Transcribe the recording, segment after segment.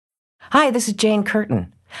Hi, this is Jane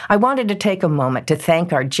Curtin. I wanted to take a moment to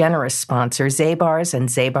thank our generous sponsor, Zabars and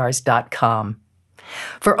Zabars.com.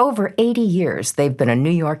 For over 80 years, they've been a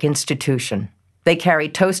New York institution. They carry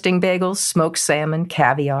toasting bagels, smoked salmon,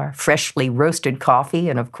 caviar, freshly roasted coffee,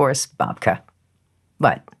 and, of course, babka.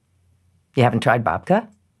 What? You haven't tried babka?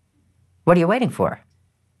 What are you waiting for?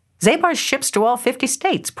 Zabars ships to all 50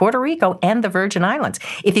 states, Puerto Rico, and the Virgin Islands.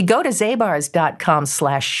 If you go to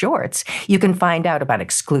zabars.com/shorts, you can find out about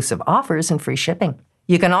exclusive offers and free shipping.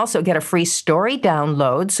 You can also get a free story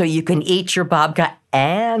download so you can eat your babka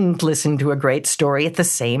and listen to a great story at the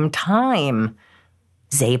same time.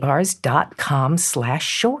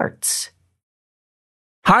 zabars.com/shorts.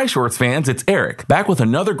 Hi, Shorts fans, it's Eric, back with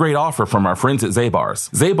another great offer from our friends at Zabars.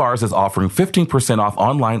 Zabars is offering 15% off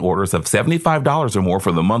online orders of $75 or more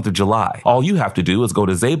for the month of July. All you have to do is go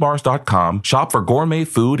to Zabars.com, shop for gourmet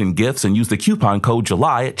food and gifts, and use the coupon code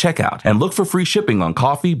JULY at checkout. And look for free shipping on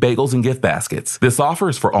coffee, bagels, and gift baskets. This offer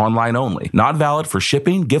is for online only, not valid for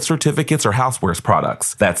shipping, gift certificates, or housewares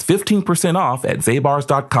products. That's 15% off at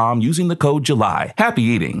Zabars.com using the code JULY. Happy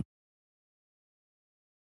eating!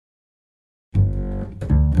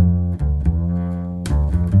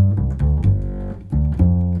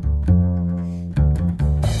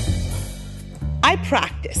 I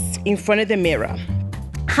practice in front of the mirror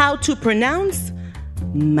how to pronounce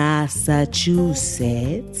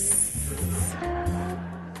Massachusetts,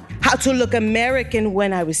 how to look American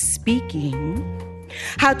when I was speaking,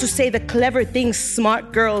 how to say the clever things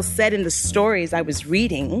smart girls said in the stories I was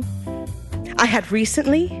reading. I had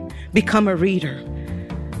recently become a reader.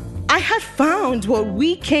 I had found what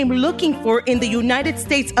we came looking for in the United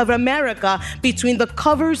States of America between the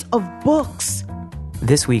covers of books.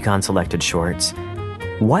 This week on Selected Shorts,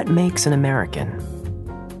 what makes an American?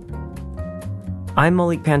 I'm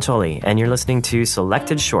Maulik Pancholy, and you're listening to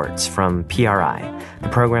Selected Shorts from PRI, the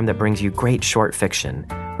program that brings you great short fiction,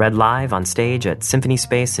 read live on stage at Symphony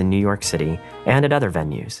Space in New York City and at other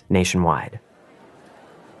venues nationwide.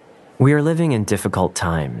 We are living in difficult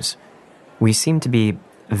times. We seem to be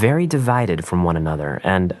very divided from one another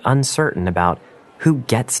and uncertain about who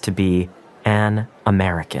gets to be an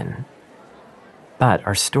American. But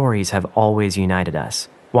our stories have always united us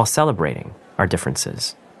while celebrating our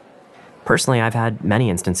differences. Personally, I've had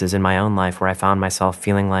many instances in my own life where I found myself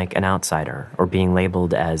feeling like an outsider or being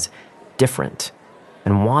labeled as different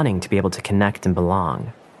and wanting to be able to connect and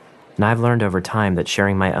belong. And I've learned over time that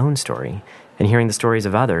sharing my own story and hearing the stories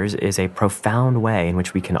of others is a profound way in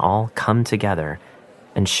which we can all come together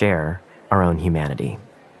and share our own humanity.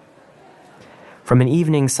 From an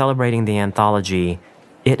evening celebrating the anthology,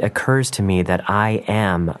 it occurs to me that I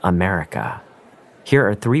am America. Here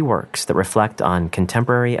are 3 works that reflect on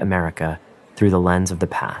contemporary America through the lens of the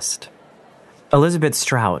past. Elizabeth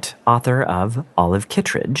Strout, author of Olive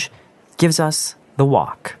Kittredge, gives us The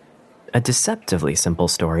Walk, a deceptively simple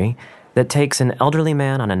story that takes an elderly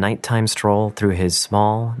man on a nighttime stroll through his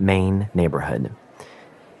small Maine neighborhood.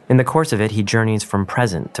 In the course of it, he journeys from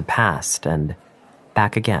present to past and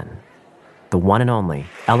back again. The one and only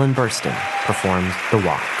Ellen Burstyn performs The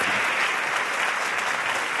Walk.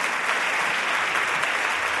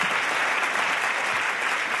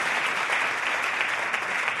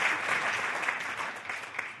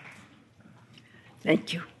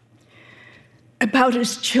 Thank you. About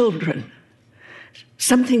his children.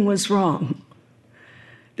 Something was wrong.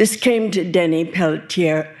 This came to Denny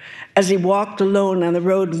Pelletier as he walked alone on the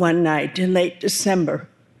road one night in late December.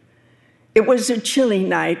 It was a chilly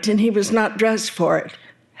night, and he was not dressed for it,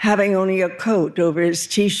 having only a coat over his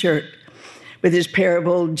T-shirt with his pair of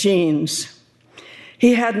old jeans.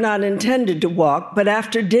 He had not intended to walk, but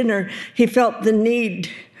after dinner, he felt the need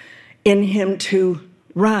in him to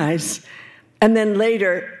rise. And then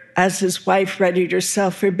later, as his wife readied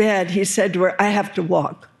herself for bed, he said to her, "I have to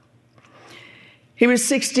walk." He was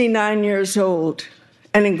 69 years old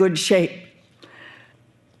and in good shape,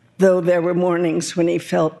 though there were mornings when he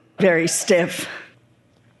felt very stiff.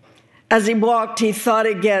 As he walked, he thought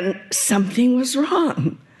again, something was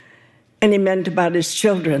wrong. And he meant about his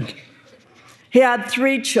children. He had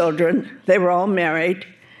 3 children. They were all married.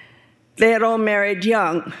 They had all married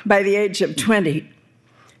young, by the age of 20,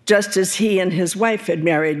 just as he and his wife had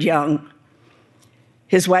married young.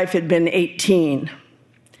 His wife had been 18.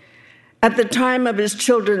 At the time of his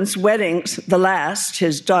children's weddings, the last,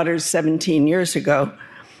 his daughter's 17 years ago,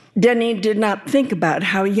 Denny did not think about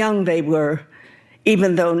how young they were,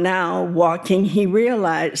 even though now, walking, he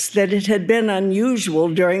realized that it had been unusual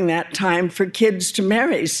during that time for kids to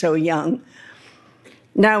marry so young.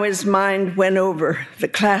 Now his mind went over the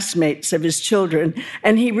classmates of his children,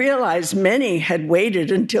 and he realized many had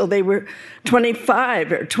waited until they were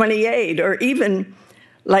 25 or 28, or even,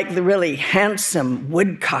 like the really handsome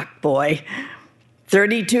Woodcock boy,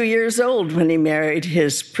 32 years old when he married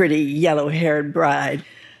his pretty yellow-haired bride.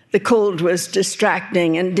 The cold was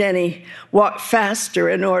distracting, and Denny walked faster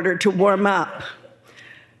in order to warm up.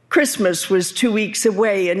 Christmas was 2 weeks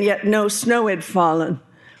away, and yet no snow had fallen.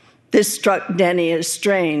 This struck Denny as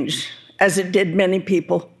strange, as it did many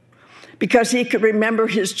people, because he could remember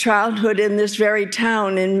his childhood in this very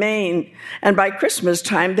town in Maine, and by Christmas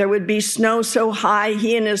time there would be snow so high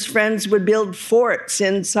he and his friends would build forts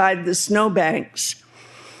inside the snowbanks.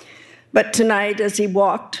 But tonight, as he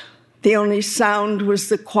walked, the only sound was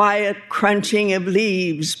the quiet crunching of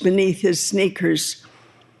leaves beneath his sneakers.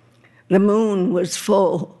 The moon was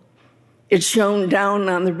full. It shone down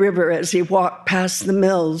on the river as he walked past the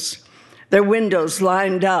mills, their windows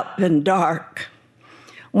lined up and dark.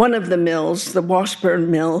 One of the mills, the Washburn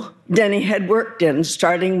Mill, Denny had worked in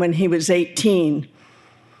starting when he was 18.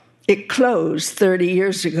 It closed 30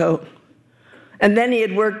 years ago. And then he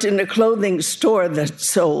had worked in a clothing store that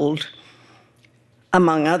sold,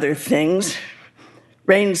 among other things,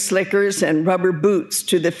 rain slickers and rubber boots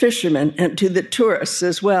to the fishermen and to the tourists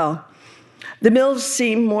as well. The mills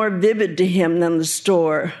seemed more vivid to him than the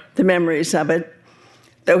store, the memories of it,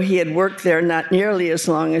 though he had worked there not nearly as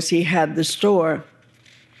long as he had the store.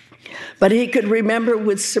 But he could remember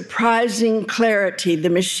with surprising clarity the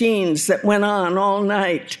machines that went on all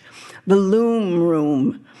night, the loom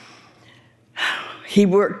room he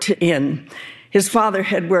worked in. His father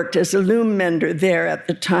had worked as a loom mender there at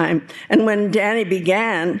the time, and when Danny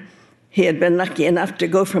began, he had been lucky enough to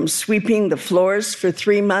go from sweeping the floors for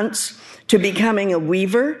 3 months to becoming a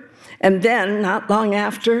weaver, and then, not long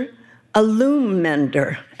after, a loom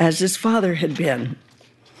mender, as his father had been.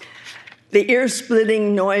 The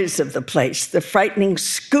ear-splitting noise of the place, the frightening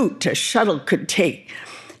scoot a shuttle could take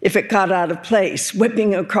if it got out of place,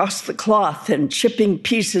 whipping across the cloth and chipping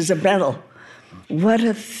pieces of metal. What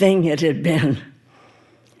a thing it had been.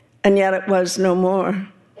 And yet it was no more.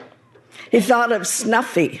 He thought of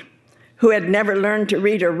Snuffy, who had never learned to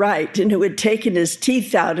read or write and who had taken his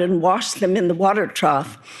teeth out and washed them in the water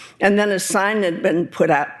trough. And then a sign had been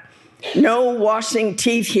put up, "No washing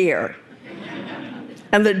teeth here."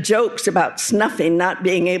 And the jokes about Snuffy not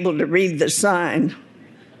being able to read the sign.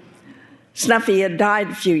 Snuffy had died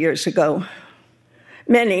a few years ago.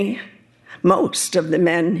 Most of the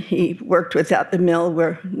men he worked with at the mill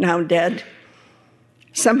were now dead.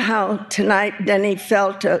 Somehow tonight, Denny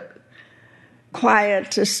felt a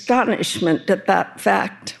quiet astonishment at that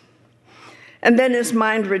fact. And then his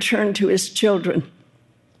mind returned to his children.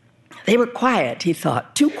 They were quiet, he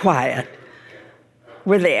thought, too quiet.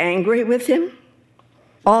 Were they angry with him?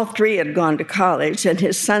 All 3 had gone to college, and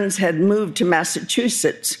his sons had moved to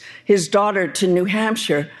Massachusetts, his daughter to New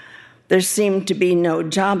Hampshire. There seemed to be no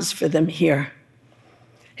jobs for them here.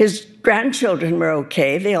 His grandchildren were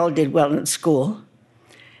okay. They all did well in school.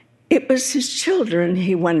 It was his children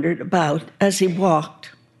he wondered about as he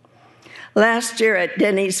walked. Last year at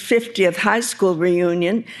Denny's 50th high school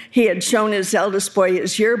reunion, he had shown his eldest boy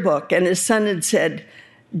his yearbook, and his son had said,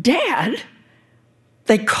 "Dad,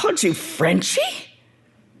 they called you Frenchie?"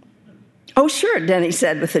 "Oh, sure," Denny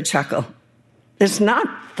said with a chuckle. "It's not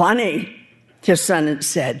funny," his son had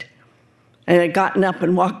said, and had gotten up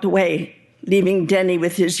and walked away, leaving Denny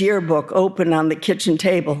with his yearbook open on the kitchen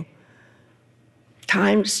table.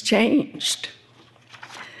 Times changed.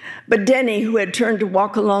 But Denny, who had turned to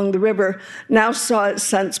walk along the river, now saw his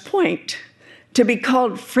son's point. To be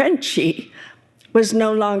called Frenchie was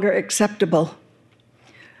no longer acceptable.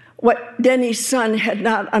 What Denny's son had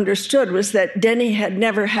not understood was that Denny had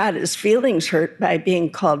never had his feelings hurt by being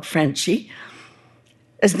called Frenchie.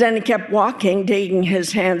 As Denny kept walking, digging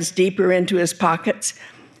his hands deeper into his pockets,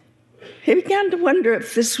 he began to wonder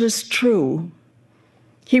if this was true.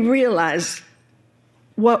 He realized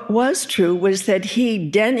what was true was that he,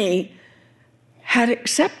 Denny, had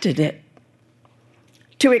accepted it.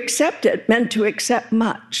 To accept it meant to accept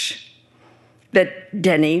much. That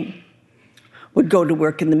Denny would go to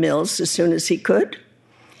work in the mills as soon as he could.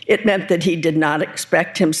 It meant that he did not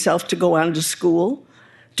expect himself to go on to school,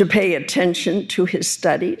 to pay attention to his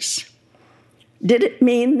studies. Did it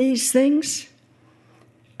mean these things?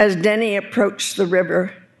 As Denny approached the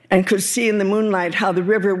river and could see in the moonlight how the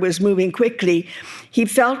river was moving quickly, he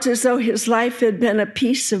felt as though his life had been a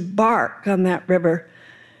piece of bark on that river,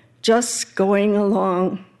 just going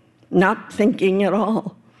along, not thinking at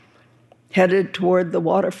all, headed toward the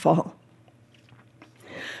waterfall.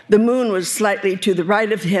 The moon was slightly to the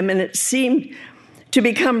right of him, and it seemed to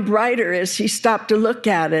become brighter as he stopped to look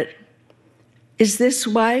at it. Is this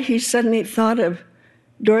why he suddenly thought of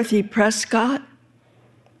Dorothy Prescott?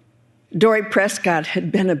 Dory Prescott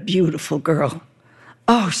had been a beautiful girl.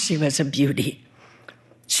 Oh, she was a beauty.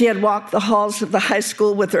 She had walked the halls of the high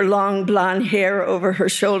school with her long blonde hair over her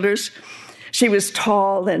shoulders. She was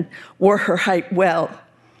tall and wore her height well.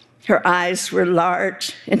 Her eyes were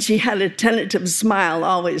large, and she had a tentative smile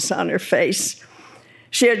always on her face.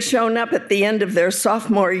 She had shown up at the end of their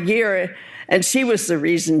sophomore year, and she was the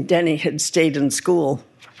reason Denny had stayed in school.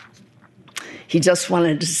 He just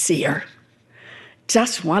wanted to see her,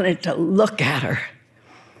 just wanted to look at her.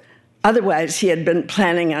 Otherwise, he had been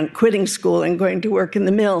planning on quitting school and going to work in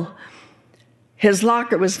the mill. His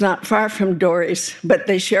locker was not far from Dory's, but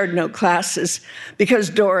they shared no classes because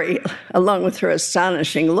Dory, along with her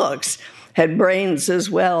astonishing looks, had brains as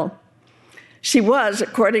well. She was,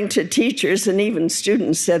 according to teachers and even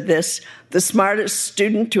students said this, the smartest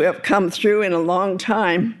student to have come through in a long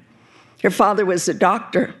time. Her father was a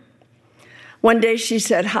doctor. One day she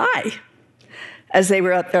said hi as they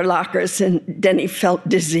were at their lockers, and Denny felt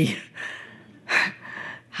dizzy.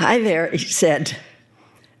 Hi there, he said.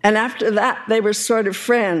 And after that, they were sort of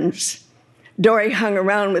friends. Dory hung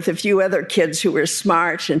around with a few other kids who were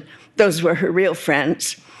smart, and those were her real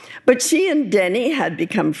friends. But she and Denny had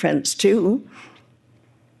become friends too.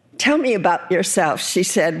 Tell me about yourself, she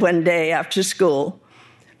said one day after school.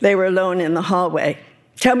 They were alone in the hallway.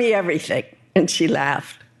 Tell me everything. And she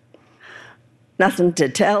laughed. Nothing to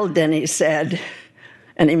tell, Denny said,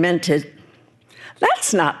 and he meant it.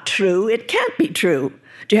 That's not true. It can't be true.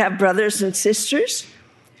 Do you have brothers and sisters?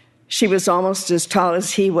 She was almost as tall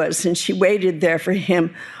as he was, and she waited there for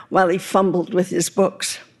him while he fumbled with his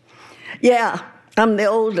books. Yeah, I'm the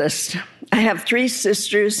oldest. I have 3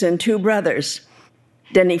 sisters and 2 brothers.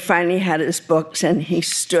 Denny finally had his books, and he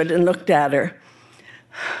stood and looked at her.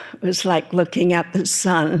 It was like looking at the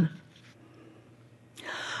sun.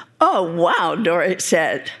 Oh, wow, Dory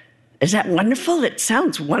said. Is that wonderful? It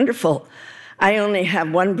sounds wonderful. I only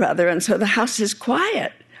have 1 brother, and so the house is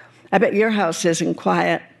quiet. I bet your house isn't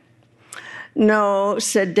quiet. No,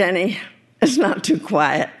 said Denny, it's not too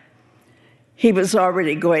quiet. He was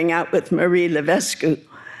already going out with Marie Levescu,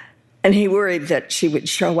 and he worried that she would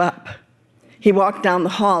show up. He walked down the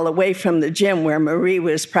hall away from the gym where Marie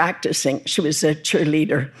was practicing. She was a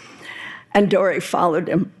cheerleader, and Dory followed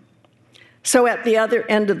him. So at the other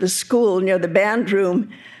end of the school, near the band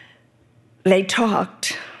room, they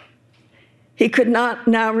talked. He could not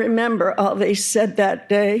now remember all they said that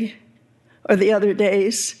day or the other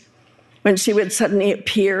days, when she would suddenly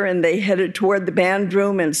appear and they headed toward the band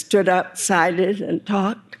room and stood outside it and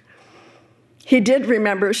talked. He did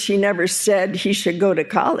remember she never said he should go to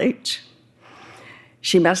college.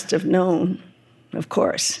 She must have known, of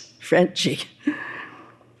course, Frenchie.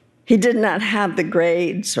 He did not have the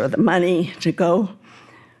grades or the money to go.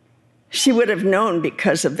 She would have known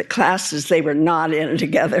because of the classes they were not in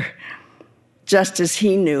together, just as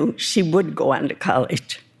he knew she would go on to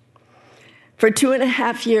college. For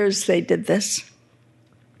 2.5 years, they did this.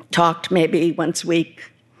 Talked maybe once a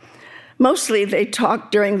week. Mostly they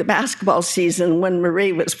talked during the basketball season when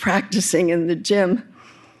Marie was practicing in the gym.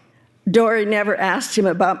 Dory never asked him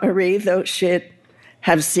about Marie, though she'd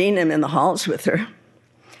have seen him in the halls with her.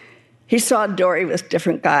 He saw Dory with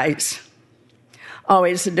different guys.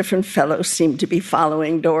 Always a different fellow seemed to be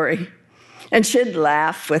following Dory. And she'd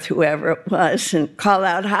laugh with whoever it was and call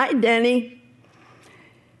out, "Hi, Denny."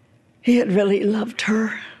 He had really loved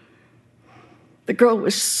her. The girl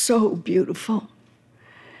was so beautiful.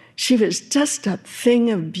 She was just a thing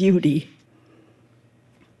of beauty.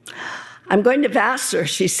 I'm going to Vassar,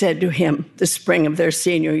 she said to him the spring of their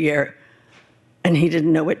senior year, and he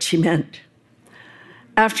didn't know what she meant.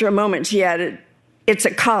 After a moment, she added, it's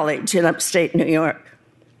a college in upstate New York.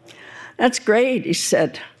 That's great, he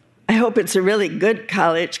said. I hope it's a really good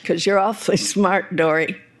college because you're awfully smart,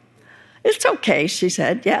 Dory. It's okay, she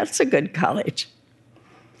said. Yeah, it's a good college.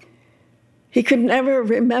 He could never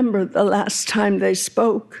remember the last time they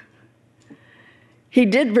spoke. He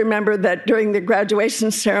did remember that during the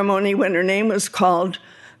graduation ceremony, when her name was called,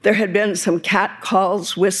 there had been some cat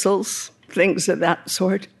calls, whistles, things of that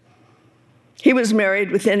sort. He was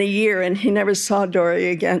married within a year, and he never saw Dory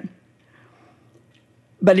again.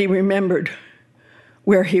 But he remembered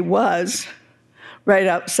where he was, right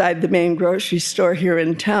outside the main grocery store here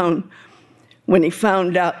in town, when he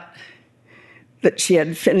found out that she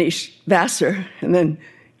had finished Vassar and then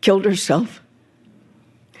killed herself.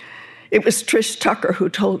 It was Trish Tucker who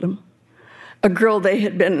told him, a girl they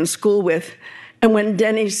had been in school with. And when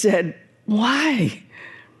Denny said, why?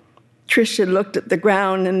 Trish had looked at the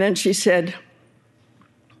ground, and then she said,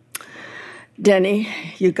 Denny,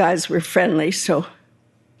 you guys were friendly, so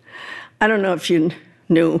I don't know if you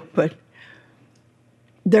knew, but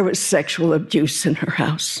there was sexual abuse in her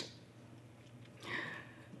house.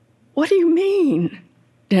 What do you mean?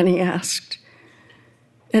 Denny asked.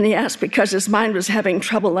 And he asked because his mind was having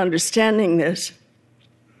trouble understanding this.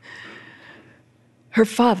 Her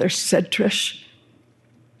father, said Trish.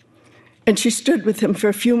 And she stood with him for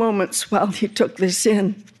a few moments while he took this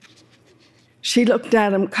in. She looked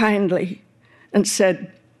at him kindly and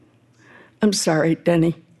said, I'm sorry,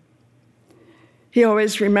 Denny. He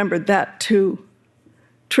always remembered that, too,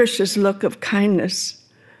 Trish's look of kindness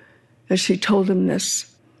as she told him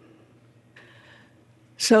this.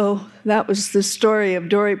 So that was the story of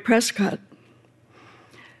Dory Prescott.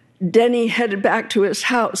 Denny headed back to his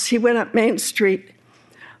house. He went up Main Street.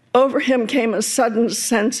 Over him came a sudden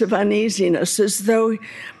sense of uneasiness, as though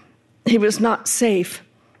he was not safe.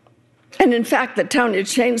 And in fact, the town had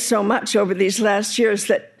changed so much over these last years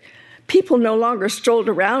that people no longer strolled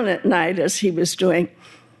around at night as he was doing.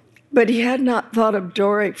 But he had not thought of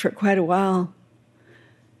Dory for quite a while.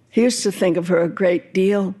 He used to think of her a great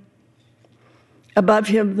deal. Above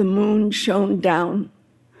him, the moon shone down.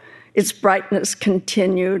 Its brightness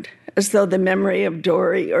continued, as though the memory of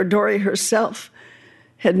Dory, or Dory herself,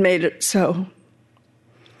 had made it so.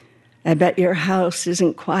 I bet your house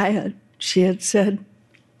isn't quiet, she had said.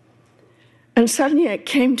 And suddenly it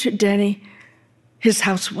came to Denny, his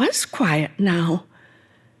house was quiet now.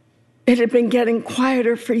 It had been getting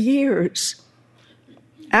quieter for years.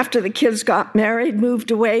 After the kids got married,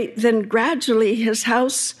 moved away, then gradually his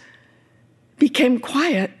house became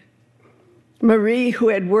quiet. Marie, who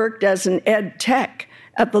had worked as an ed tech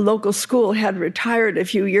at the local school, had retired a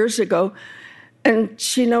few years ago, and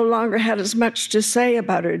she no longer had as much to say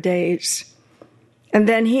about her days. And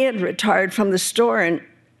then he had retired from the store, and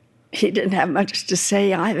he didn't have much to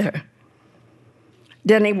say either.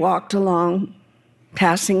 Denny walked along,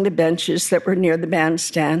 passing the benches that were near the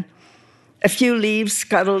bandstand. A few leaves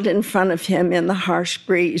scuttled in front of him in the harsh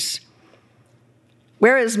breeze.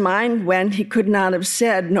 Where his mind went, he could not have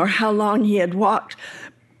said, nor how long he had walked.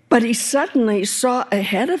 But he suddenly saw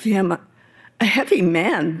ahead of him a heavy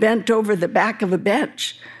man bent over the back of a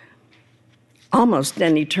bench. Almost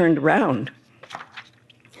then he turned around.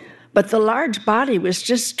 But the large body was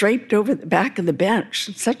just draped over the back of the bench,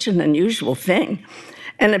 such an unusual thing,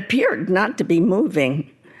 and appeared not to be moving.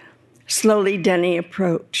 Slowly, Denny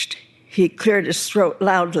approached. He cleared his throat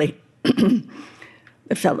loudly.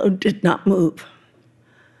 The fellow did not move.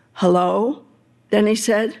 Hello? Denny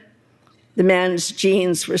said. The man's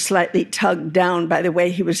jeans were slightly tugged down by the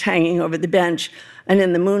way he was hanging over the bench, and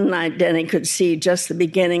in the moonlight, Denny could see just the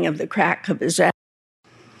beginning of the crack of his ass.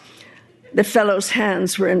 The fellow's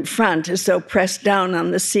hands were in front, as though pressed down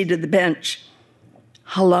on the seat of the bench.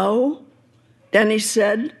 Hello? Denny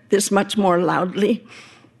said, this much more loudly,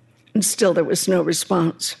 and still there was no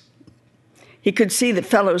response. He could see the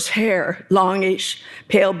fellow's hair, longish,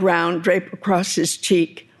 pale brown, draped across his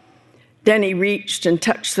cheek. Denny reached and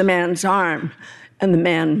touched the man's arm, and the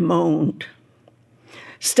man moaned.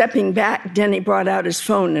 Stepping back, Denny brought out his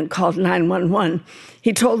phone and called 911.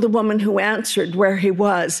 He told the woman who answered where he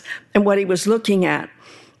was and what he was looking at.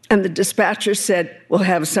 And the dispatcher said, we'll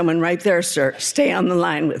have someone right there, sir. Stay on the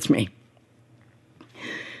line with me.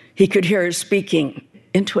 He could hear her speaking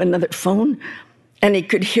into another phone, and he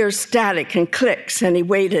could hear static and clicks, and he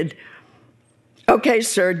waited. Okay,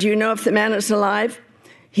 sir, do you know if the man is alive?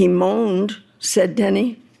 He moaned, said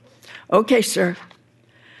Denny. Okay, sir.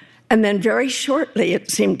 And then very shortly, it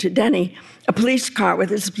seemed to Denny, a police car with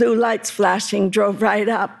its blue lights flashing drove right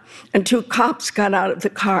up, and 2 cops got out of the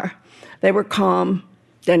car. They were calm,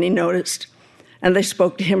 Denny noticed, and they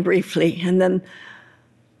spoke to him briefly, and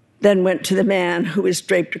then went to the man who was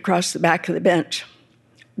draped across the back of the bench.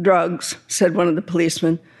 Drugs, said one of the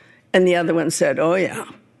policemen, and the other one said, oh, yeah.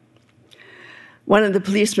 One of the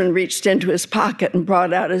policemen reached into his pocket and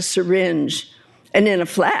brought out a syringe, and in a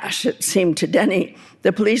flash, it seemed to Denny,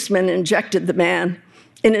 the policeman injected the man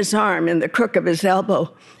in his arm, in the crook of his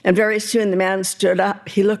elbow, and very soon the man stood up.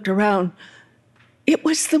 He looked around. It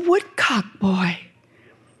was the woodcock boy.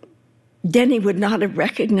 Denny would not have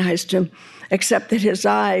recognized him, except that his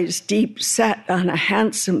eyes, deep set on a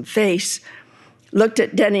handsome face, looked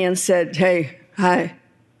at Denny and said, hey, hi.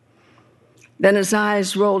 Then his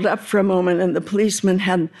eyes rolled up for a moment, and the policeman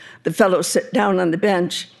had the fellow sit down on the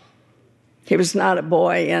bench. He was not a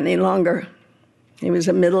boy any longer. He was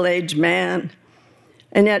a middle-aged man.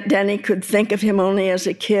 And yet Denny could think of him only as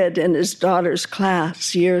a kid in his daughter's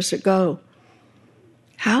class years ago.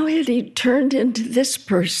 How had he turned into this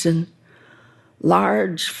person?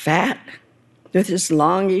 Large, fat, with his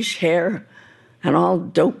longish hair, and all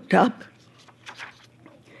doped up.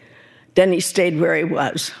 Denny stayed where he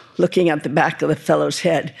was, looking at the back of the fellow's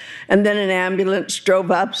head. And then an ambulance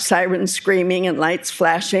drove up, sirens screaming and lights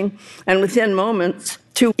flashing. And within moments,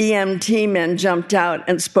 2 EMT men jumped out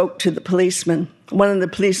and spoke to the policeman. One of the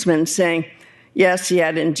policemen saying, yes, he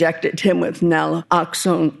had injected him with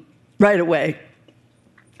naloxone right away.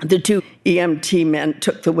 The 2 EMT men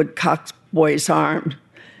took the Woodcock boy's arm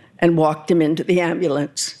and walked him into the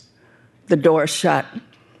ambulance. The door shut.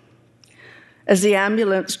 As the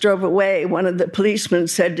ambulance drove away, one of the policemen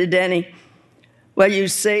said to Denny, well, you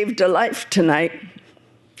saved a life tonight.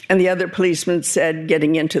 And the other policeman said,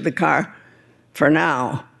 getting into the car, for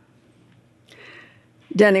now.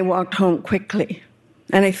 Denny walked home quickly,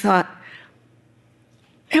 and he thought,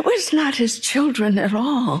 it was not his children at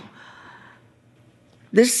all.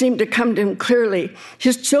 This seemed to come to him clearly.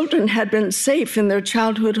 His children had been safe in their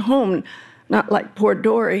childhood home, not like poor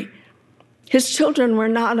Dory. His children were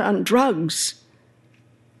not on drugs.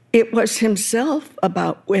 It was himself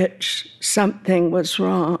about which something was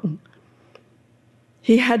wrong.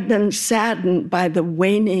 He had been saddened by the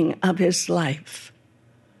waning of his life.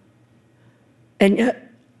 And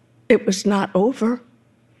yet, it was not over.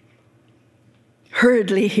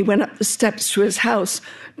 Hurriedly, he went up the steps to his house,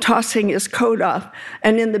 tossing his coat off,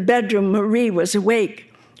 and in the bedroom, Marie was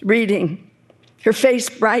awake, reading. Her face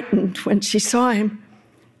brightened when she saw him.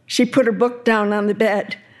 She put her book down on the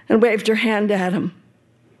bed and waved her hand at him.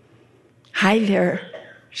 Hi there,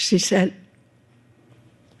 she said.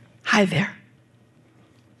 Hi there.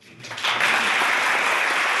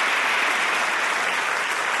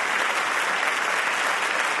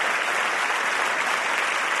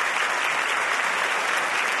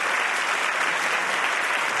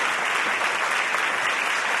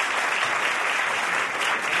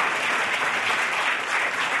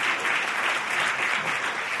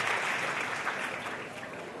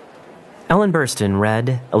 Ellen Burstyn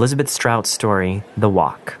read Elizabeth Strout's story, The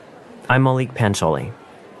Walk. I'm Maulik Pancholy.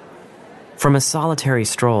 From a solitary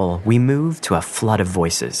stroll, we move to a flood of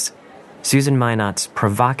voices. Susan Minot's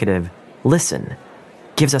provocative Listen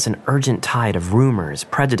gives us an urgent tide of rumors,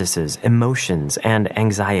 prejudices, emotions, and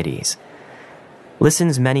anxieties.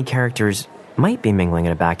 Listen's many characters might be mingling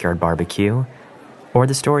at a backyard barbecue, or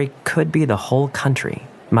the story could be the whole country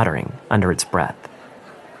muttering under its breath.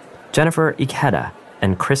 Jennifer Ikeda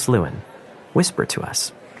and Khris Lewin whisper to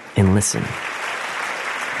us and Listen.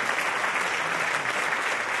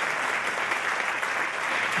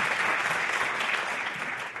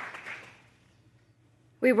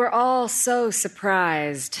 We were all so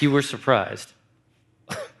surprised. You were surprised.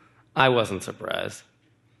 I wasn't surprised.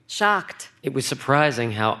 Shocked. It was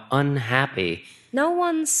surprising how unhappy. No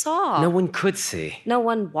one saw. No one could see. No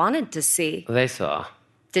one wanted to see. They saw.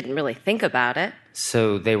 Didn't really think about it.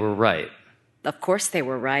 So they were right. Of course they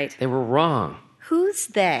were right. They were wrong. Who's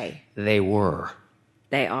they? They were.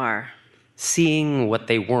 They are. Seeing what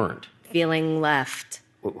they weren't. Feeling left.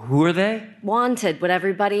 Who are they? Wanted what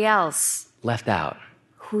everybody else. Left out.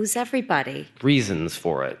 Who's everybody? Reasons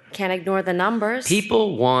for it. Can't ignore the numbers.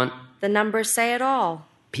 People want. The numbers say it all.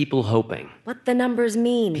 People hoping. What the numbers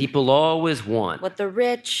mean. People always want. What the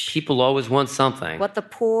rich. People always want something. What the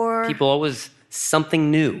poor. People always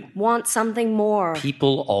something new. Want something more.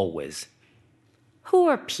 People always. Who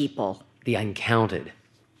are people? The uncounted.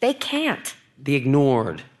 They can't. The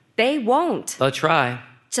ignored. They won't. They'll try.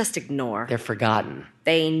 Just ignore. They're forgotten.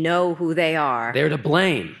 They know who they are. They're to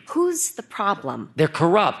blame. Who's the problem? They're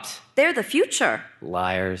corrupt. They're the future.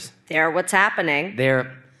 Liars. They're what's happening.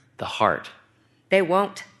 They're the heart. They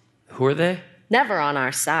won't. Who are they? Never on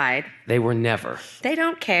our side. They were never. They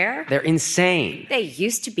don't care. They're insane. They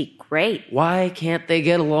used to be great. Why can't they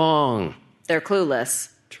get along? They're clueless.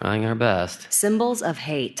 Trying our best. Symbols of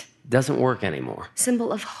hate. Doesn't work anymore.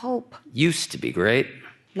 Symbol of hope. Used to be great.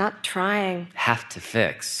 Not trying. Have to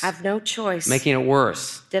fix. Have no choice. Making it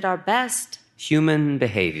worse. Did our best. Human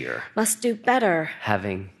behavior. Must do better.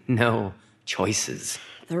 Having no choices.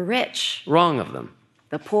 The rich. Wrong of them.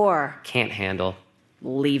 The poor. Can't handle.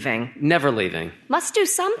 Leaving. Never leaving. Must do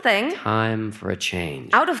something. Time for a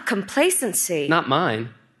change. Out of complacency. Not mine.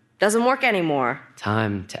 Doesn't work anymore.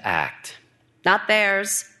 Time to act. Not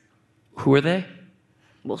theirs. Who are they?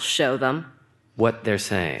 We'll show them. What they're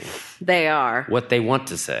saying. They are. What they want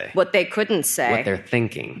to say. What they couldn't say. What they're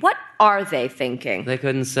thinking. What are they thinking? They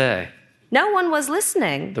couldn't say. No one was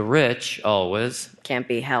listening. The rich always. Can't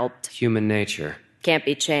be helped. Human nature. Can't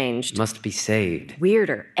be changed. Must be saved.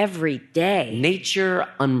 Weirder every day. Nature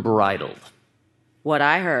unbridled. What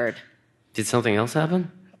I heard. Did something else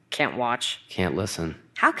happen? Can't watch. Can't listen.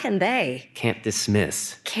 How can they? Can't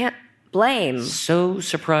dismiss. Can't Blame. So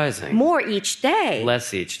surprising. More each day.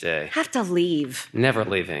 Less each day. Have to leave. Never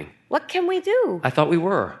leaving. What can we do? I thought we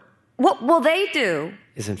were. What will they do?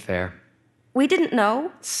 Isn't fair. We didn't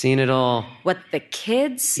know. Seen it all. What the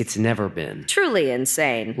kids? It's never been. Truly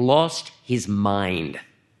insane. Lost his mind.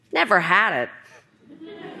 Never had it.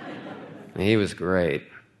 He was great.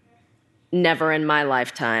 Never in my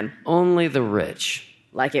lifetime. Only the rich.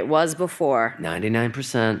 Like it was before.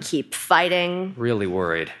 99%. Keep fighting. Really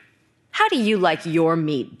worried. How do you like your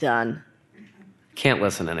meat done? Can't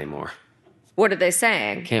listen anymore. What are they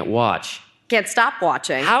saying? Can't watch. Can't stop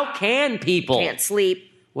watching. How can people? Can't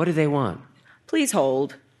sleep. What do they want? Please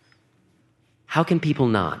hold. How can people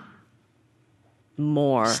not?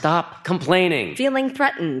 More. Stop complaining. Feeling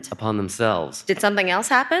threatened. Upon themselves. Did something else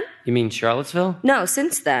happen? You mean Charlottesville? No,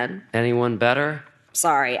 since then. Anyone better?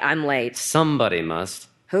 Sorry, I'm late. Somebody must.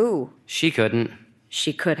 Who? She couldn't.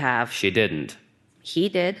 She could have. She didn't. He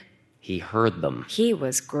did. He heard them. He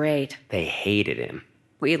was great. They hated him.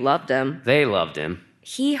 We loved him. They loved him.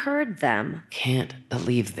 He heard them. Can't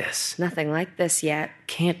believe this. Nothing like this yet.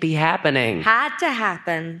 Can't be happening. Had to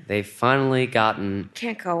happen. They've finally gotten...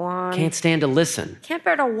 Can't go on. Can't stand to listen. Can't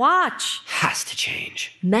bear to watch. Has to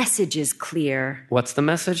change. Message is clear. What's the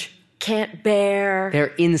message? Can't bear.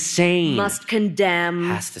 They're insane. Must condemn.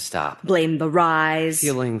 Has to stop. Blame the rise.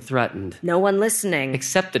 Feeling threatened. No one listening.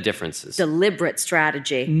 Accept the differences. Deliberate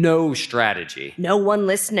strategy. No strategy. No one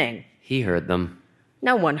listening. He heard them.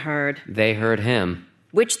 No one heard. They heard him.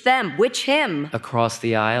 Which them? Which him? Across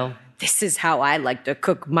the aisle. This is how I like to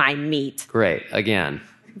cook my meat. Great. Again.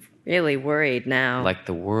 Really worried now. Like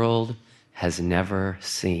the world has never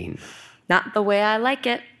seen. Not the way I like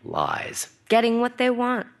it. Lies. Getting what they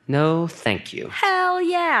want. No, thank you. Hell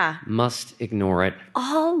yeah. Must ignore it.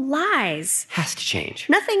 All lies. Has to change.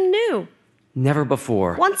 Nothing new. Never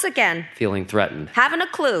before. Once again. Feeling threatened. Haven't a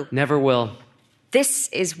clue. Never will. This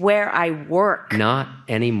is where I work. Not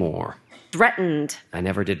anymore. Threatened. I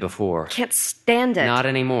never did before. Can't stand it. Not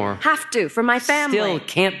anymore. Have to, for my family. Still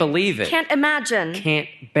can't believe it. Can't imagine. Can't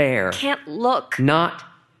bear. Can't look. Not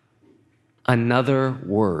another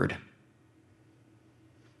word.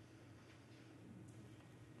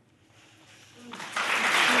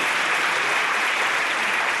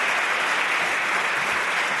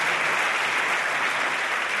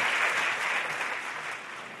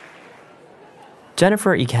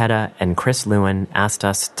 Jennifer Ikeda and Khris Lewin asked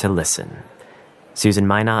us to listen. Susan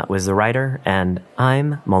Minot was the writer, and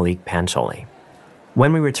I'm Maulik Pancholy.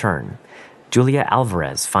 When we return, Julia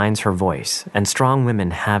Alvarez finds her voice, and strong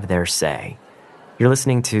women have their say. You're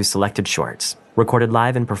listening to Selected Shorts, recorded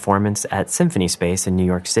live in performance at Symphony Space in New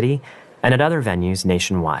York City and at other venues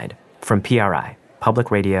nationwide, from PRI,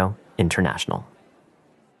 Public Radio International.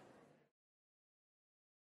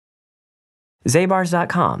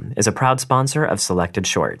 Zabars.com is a proud sponsor of Selected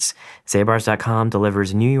Shorts. Zabars.com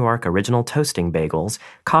delivers New York original toasting bagels,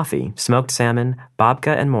 coffee, smoked salmon,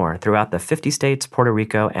 babka, and more throughout the 50 states, Puerto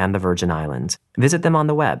Rico, and the Virgin Islands. Visit them on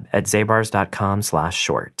the web at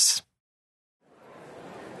zabars.com/shorts.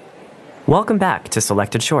 Welcome back to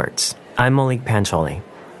Selected Shorts. I'm Maulik Pancholy.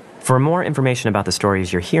 For more information about the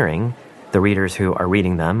stories you're hearing, the readers who are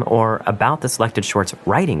reading them, or about the Selected Shorts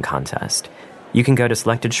writing contest, you can go to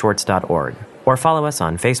selectedshorts.org or follow us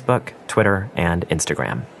on Facebook, Twitter, and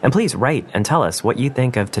Instagram. And please write and tell us what you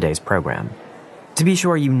think of today's program. To be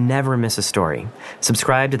sure you never miss a story,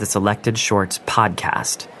 subscribe to the Selected Shorts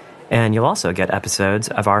podcast. And you'll also get episodes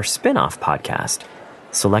of our spin-off podcast,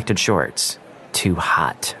 Selected Shorts, Too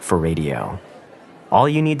Hot for Radio. All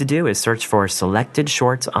you need to do is search for Selected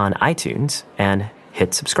Shorts on iTunes and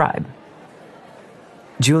hit subscribe.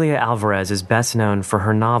 Julia Alvarez is best known for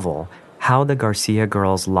her novel, How the Garcia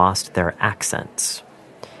Girls Lost Their Accents.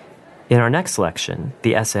 In our next selection,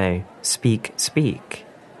 the essay, Speak, Speak,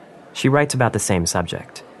 she writes about the same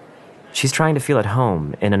subject. She's trying to feel at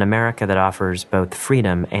home in an America that offers both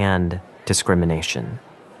freedom and discrimination.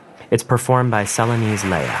 It's performed by Selenis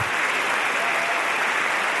Leyva.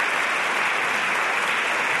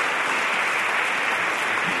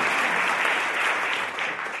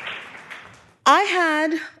 I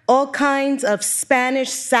had all kinds of Spanish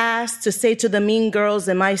sass to say to the mean girls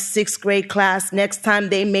in my 6th grade class next time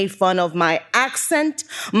they made fun of my accent,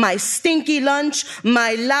 my stinky lunch,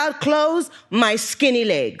 my loud clothes, my skinny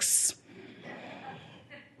legs.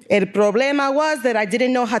 El problema was that I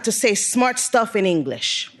didn't know how to say smart stuff in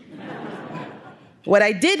English. What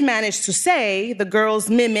I did manage to say, the girls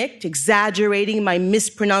mimicked, exaggerating my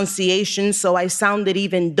mispronunciation so I sounded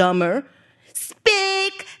even dumber.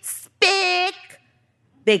 Speak, speak.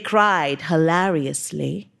 They cried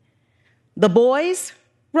hilariously. The boys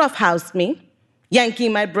roughhoused me,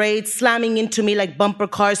 yanking my braids, slamming into me like bumper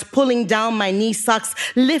cars, pulling down my knee socks,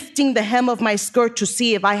 lifting the hem of my skirt to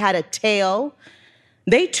see if I had a tail.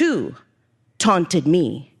 They too taunted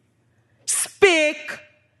me. Spick,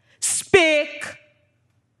 spick.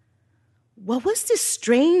 What was this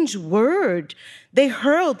strange word they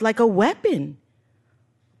hurled like a weapon?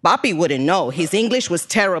 Papi wouldn't know. His English was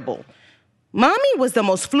terrible. Mommy was the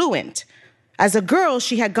most fluent. As a girl,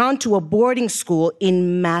 she had gone to a boarding school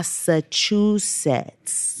in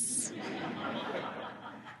Massachusetts.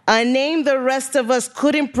 A name the rest of us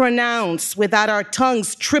couldn't pronounce without our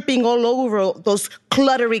tongues tripping all over those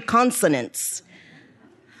cluttery consonants.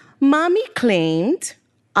 Mommy claimed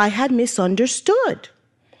I had misunderstood.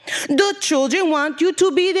 The children want you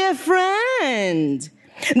to be their friend.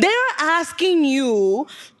 They're asking you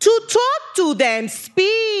to talk to them.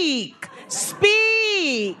 Speak,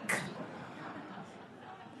 speak.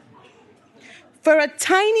 For a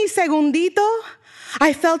tiny segundito,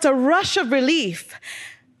 I felt a rush of relief.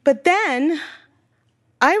 But then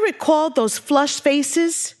I recalled those flushed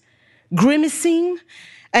faces, grimacing,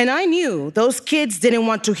 and I knew those kids didn't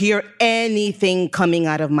want to hear anything coming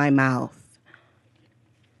out of my mouth.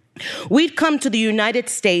 We'd come to the United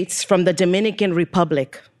States from the Dominican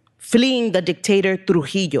Republic, fleeing the dictator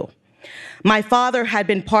Trujillo. My father had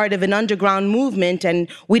been part of an underground movement, and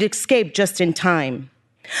we'd escaped just in time.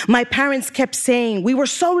 My parents kept saying we were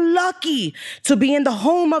so lucky to be in the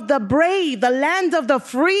home of the brave, the land of the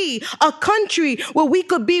free, a country where we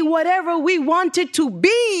could be whatever we wanted to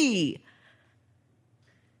be.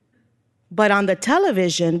 But on the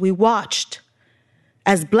television, we watched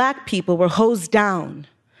as Black people were hosed down,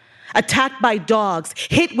 attacked by dogs,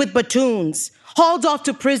 hit with batons, hauled off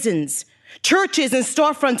to prisons. Churches and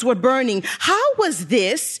storefronts were burning. How was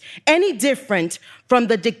this any different from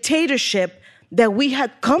the dictatorship that we had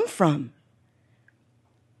come from?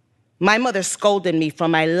 My mother scolded me for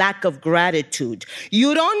my lack of gratitude.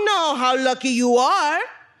 You don't know how lucky you are.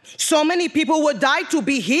 So many people would die to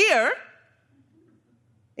be here.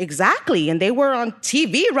 Exactly, and they were on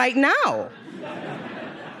TV right now.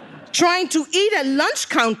 Trying to eat at lunch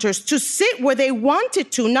counters, to sit where they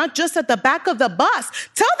wanted to, not just at the back of the bus.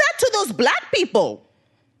 Tell that to those Black people.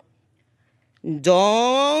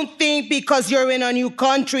 Don't think because you're in a new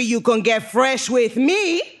country you can get fresh with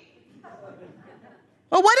me.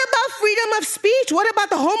 Well, what about freedom of speech? What about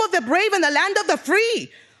the home of the brave and the land of the free?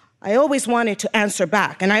 I always wanted to answer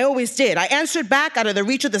back, and I always did. I answered back out of the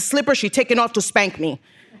reach of the slipper she'd taken off to spank me.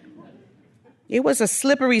 It was a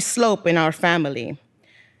slippery slope in our family.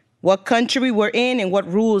 What country we're in and what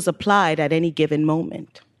rules applied at any given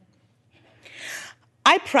moment.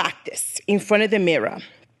 I practiced in front of the mirror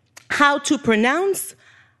how to pronounce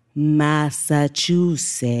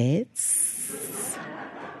Massachusetts,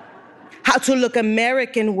 how to look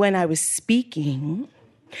American when I was speaking,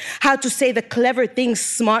 how to say the clever things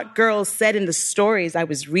smart girls said in the stories I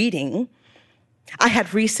was reading. I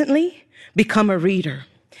had recently become a reader.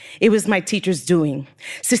 It was my teacher's doing.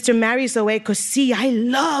 Sister Mary Zoe Cossey, I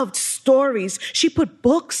loved stories. She put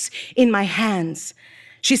books in my hands.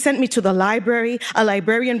 She sent me to the library. A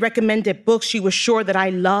librarian recommended books she was sure that I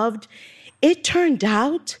loved. It turned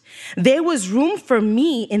out there was room for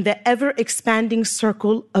me in the ever-expanding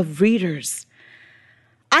circle of readers.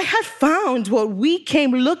 I had found what we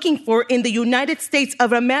came looking for in the United States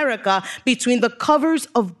of America between the covers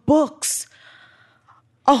of books.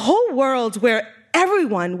 A whole world where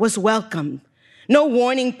everyone was welcome. No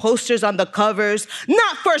warning posters on the covers.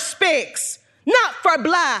 Not for spics. Not for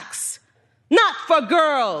Blacks. Not for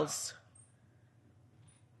girls.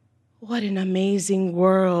 What an amazing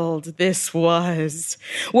world this was,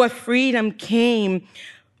 where freedom came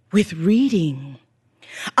with reading.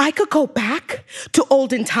 I could go back to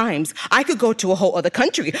olden times. I could go to a whole other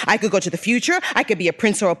country. I could go to the future. I could be a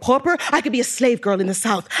prince or a pauper. I could be a slave girl in the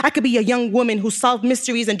South. I could be a young woman who solved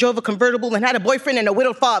mysteries and drove a convertible and had a boyfriend and a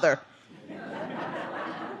widowed father.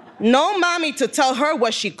 No mommy to tell her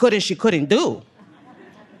what she could and she couldn't do.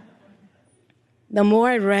 The more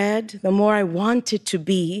I read, the more I wanted to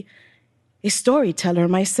be a storyteller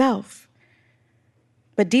myself.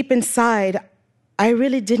 But deep inside, I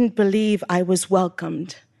really didn't believe I was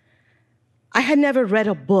welcomed. I had never read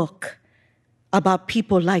a book about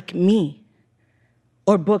people like me,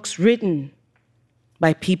 or books written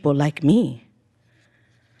by people like me.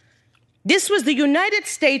 This was the United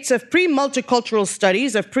States of pre-multicultural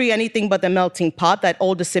studies, of pre-anything but the melting pot, that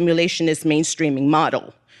old assimilationist mainstreaming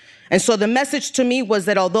model. And so the message to me was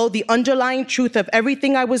that although the underlying truth of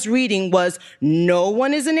everything I was reading was no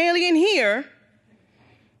one is an alien here,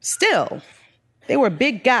 still, there were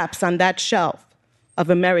big gaps on that shelf of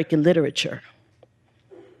American literature.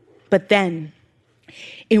 But then,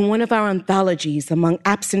 In one of our anthologies, among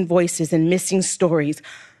absent voices and missing stories,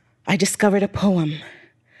 I discovered a poem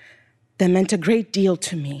that meant a great deal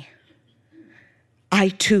to me. I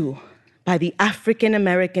Too, by the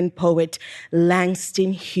African-American poet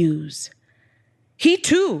Langston Hughes. He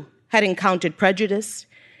too had encountered prejudice.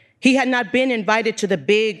 He had not been invited to the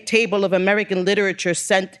big table of American literature,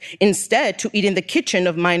 sent instead to eat in the kitchen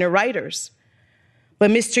of minor writers.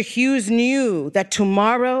 But Mr. Hughes knew that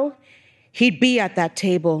tomorrow he'd be at that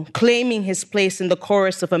table, claiming his place in the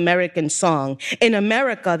chorus of American song, in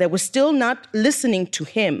America that was still not listening to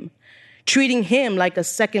him, treating him like a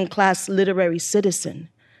second-class literary citizen.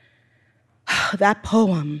 That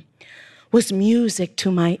poem was music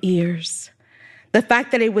to my ears. The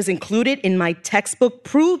fact that it was included in my textbook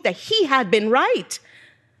proved that he had been right,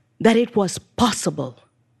 that it was possible.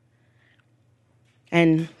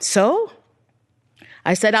 And so,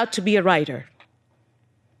 I set out to be a writer.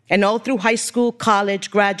 And all through high school,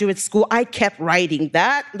 college, graduate school, I kept writing.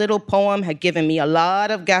 That little poem had given me a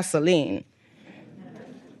lot of gasoline.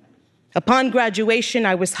 Upon graduation,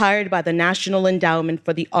 I was hired by the National Endowment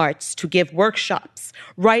for the Arts to give workshops,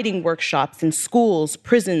 writing workshops in schools,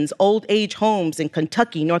 prisons, old age homes in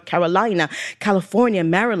Kentucky, North Carolina, California,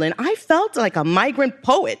 Maryland. I felt like a migrant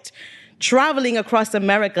poet, traveling across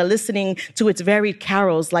America, listening to its varied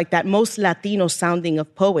carols like that most Latino sounding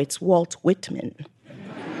of poets, Walt Whitman.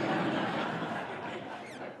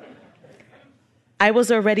 I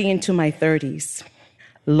was already into my 30s,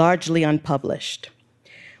 largely unpublished,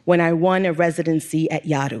 when I won a residency at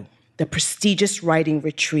Yaru, the prestigious writing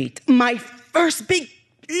retreat. My first big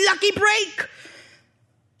lucky break.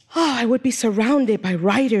 Oh, I would be surrounded by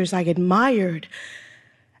writers I admired,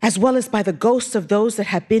 as well as by the ghosts of those that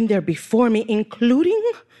had been there before me, including,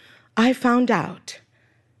 I found out,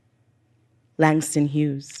 Langston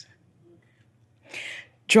Hughes.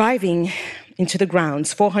 Driving into the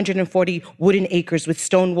grounds, 440 wooden acres with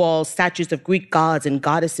stone walls, statues of Greek gods and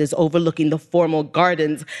goddesses overlooking the formal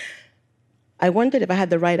gardens, I wondered if I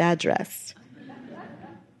had the right address.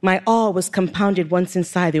 My awe was compounded once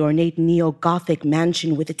inside the ornate neo-Gothic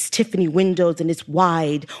mansion with its Tiffany windows and its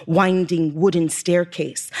wide, winding wooden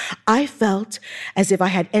staircase. I felt as if I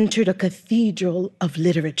had entered a cathedral of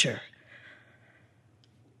literature.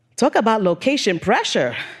 Talk about location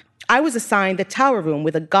pressure. I was assigned the tower room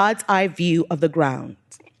with a God's eye view of the grounds.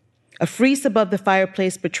 A frieze above the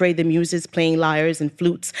fireplace portrayed the muses playing lyres and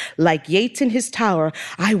flutes. Like Yeats in his tower,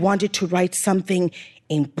 I wanted to write something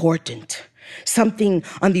important, something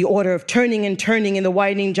on the order of turning and turning in the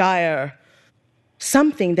winding gyre,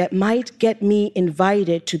 something that might get me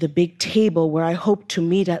invited to the big table where I hoped to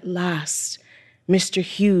meet at last Mr.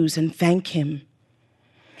 Hughes and thank him.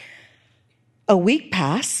 A week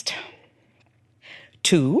passed.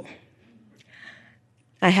 2,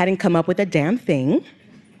 I hadn't come up with a damn thing.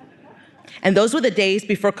 And those were the days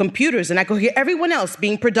before computers, and I could hear everyone else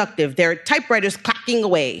being productive, their typewriters clacking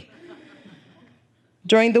away.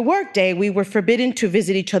 During the workday, we were forbidden to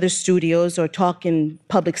visit each other's studios or talk in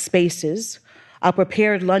public spaces. Our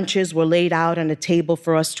prepared lunches were laid out on a table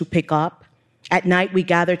for us to pick up. At night, we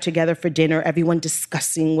gathered together for dinner, everyone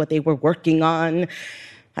discussing what they were working on.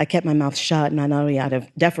 I kept my mouth shut, not only out of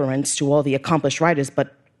deference to all the accomplished writers,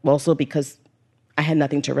 but also because I had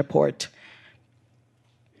nothing to report.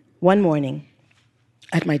 One morning,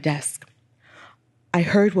 at my desk, I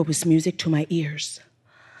heard what was music to my ears.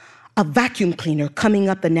 A vacuum cleaner coming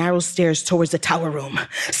up the narrow stairs towards the tower room.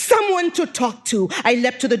 Someone to talk to. I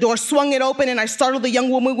leapt to the door, swung it open, and I startled the young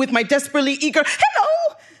woman with my desperately eager,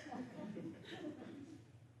 "Hello!"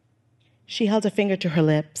 She held a finger to her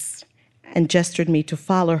lips and gestured me to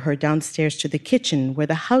follow her downstairs to the kitchen where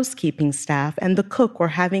the housekeeping staff and the cook were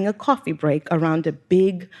having a coffee break around a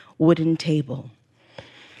big wooden table.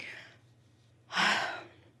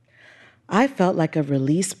 I felt like a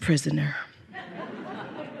released prisoner,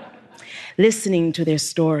 listening to their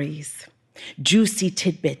stories, juicy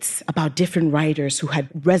tidbits about different writers who had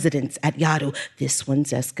residence at Yaru. This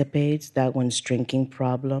one's escapades, that one's drinking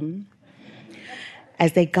problem.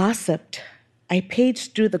 As they gossiped, I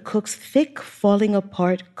paged through the cook's thick,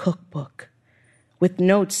 falling-apart cookbook with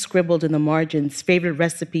notes scribbled in the margins, favorite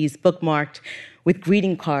recipes bookmarked with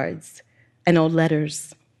greeting cards and old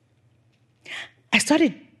letters. I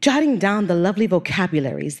started jotting down the lovely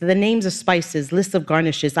vocabularies, the names of spices, lists of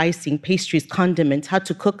garnishes, icing, pastries, condiments, how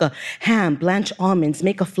to cook a ham, blanch almonds,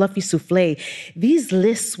 make a fluffy souffle. These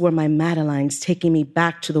lists were my Madelines, taking me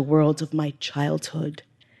back to the world of my childhood.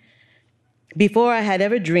 Before I had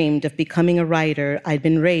ever dreamed of becoming a writer, I'd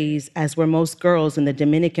been raised, as were most girls in the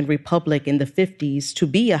Dominican Republic in the 50s, to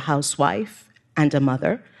be a housewife and a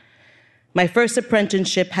mother. My first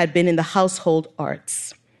apprenticeship had been in the household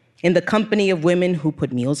arts, in the company of women who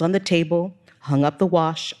put meals on the table, hung up the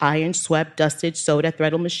wash, ironed, swept, dusted, sewed at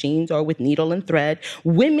threadle machines or with needle and thread,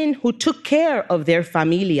 women who took care of their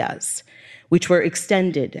familias, which were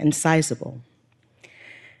extended and sizable.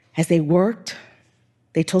 As they worked,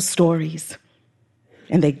 they told stories,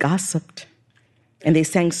 and they gossiped, and they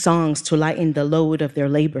sang songs to lighten the load of their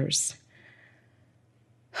labors.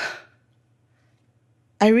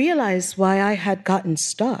 I realized why I had gotten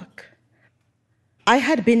stuck. I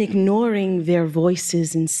had been ignoring their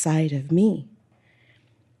voices inside of me.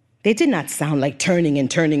 They did not sound like turning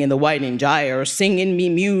and turning in the whitening gyre or singing me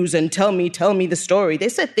muse and tell me the story. They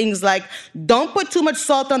said things like, don't put too much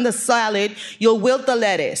salt on the salad, you'll wilt the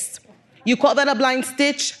lettuce. You call that a blind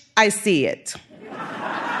stitch? I see it.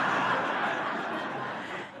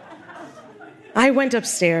 I went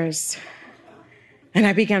upstairs and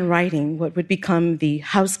I began writing what would become the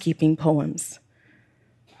housekeeping poems.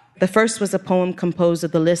 The first was a poem composed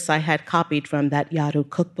of the lists I had copied from that Yadu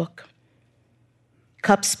cookbook.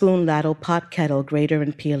 Cup, spoon, ladle, pot, kettle, grater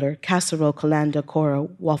and peeler, casserole, colander, cora,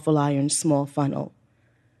 waffle iron, small funnel.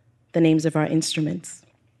 The names of our instruments.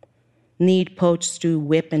 Knead, poach, stew,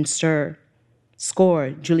 whip, and stir.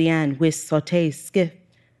 Score, julienne, whisk, sauté, skiff.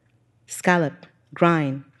 Scallop,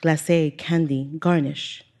 grind, glacé, candy,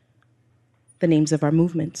 garnish. The names of our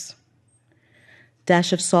movements.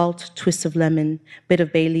 Dash of salt, twist of lemon, bit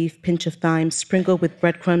of bay leaf, pinch of thyme, sprinkle with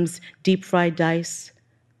breadcrumbs, deep fried dice.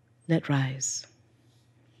 Let rise.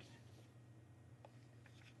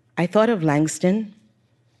 I thought of Langston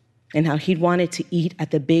and how he'd wanted to eat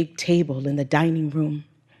at the big table in the dining room.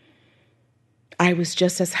 I was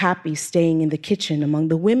just as happy staying in the kitchen among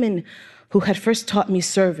the women who had first taught me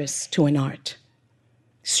service to an art.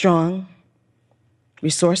 Strong,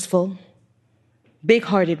 resourceful,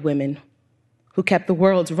 big-hearted women who kept the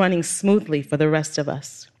world running smoothly for the rest of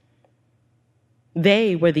us.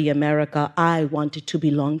 They were the America I wanted to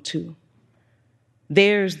belong to.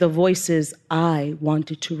 There's the voices I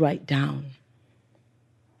wanted to write down.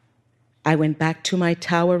 I went back to my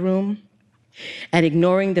tower room, and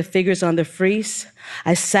ignoring the figures on the frieze,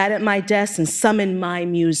 I sat at my desk and summoned my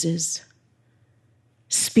muses.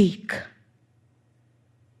 Speak.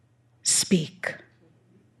 Speak.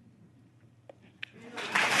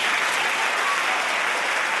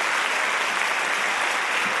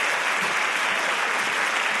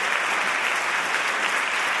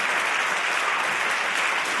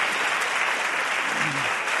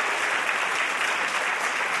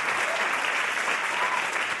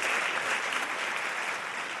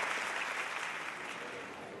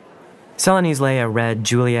 Selenis Leyva read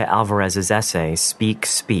Julia Alvarez's essay, Speak,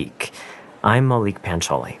 Speak. I'm Maulik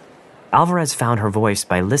Pancholy. Alvarez found her voice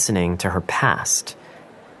by listening to her past.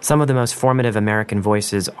 Some of the most formative American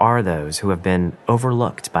voices are those who have been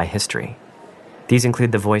overlooked by history. These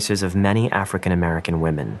include the voices of many African American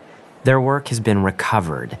women. Their work has been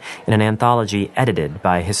recovered in an anthology edited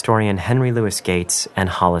by historian Henry Louis Gates and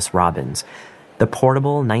Hollis Robbins, The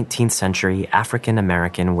Portable 19th Century African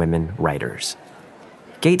American Women Writers.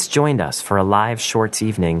 Gates joined us for a live shorts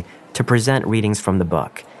evening to present readings from the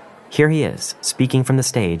book. Here he is, speaking from the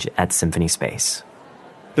stage at Symphony Space.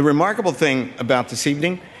 The remarkable thing about this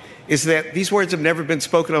evening is that these words have never been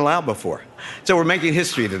spoken aloud before. So we're making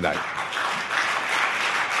history tonight.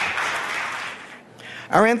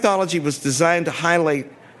 Our anthology was designed to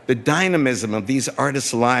highlight the dynamism of these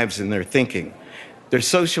artists' lives and their thinking, their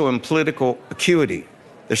social and political acuity,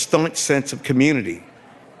 their staunch sense of community,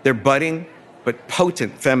 their budding but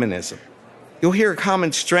potent feminism. You'll hear a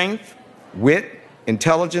common strength, wit,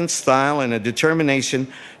 intelligence, style, and a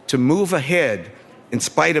determination to move ahead in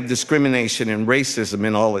spite of discrimination and racism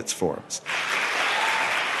in all its forms.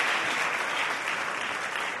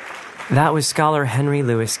 That was scholar Henry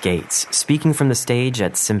Louis Gates speaking from the stage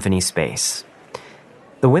at Symphony Space.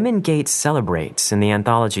 The women Gates celebrates in the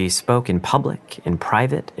anthology spoke in public, in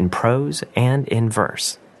private, in prose, and in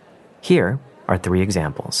verse. Here are 3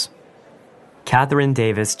 examples. Catherine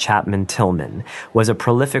Davis Chapman Tillman was a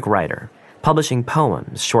prolific writer, publishing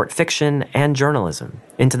poems, short fiction, and journalism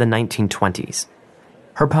into the 1920s.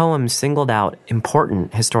 Her poems singled out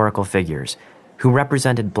important historical figures who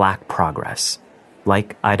represented Black progress,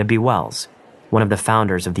 like Ida B. Wells, one of the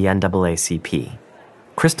founders of the NAACP.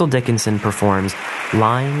 Crystal Dickinson performs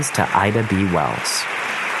Lines to Ida B. Wells.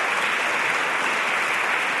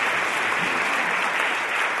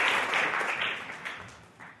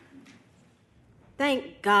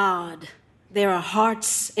 Thank God there are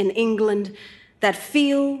hearts in England that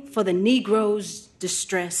feel for the Negro's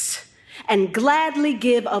distress and gladly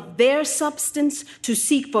give of their substance to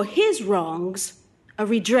seek for his wrongs a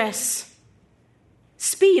redress.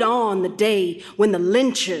 Speed on the day when the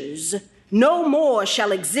lynchers no more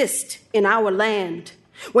shall exist in our land,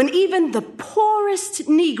 when even the poorest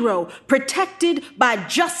Negro protected by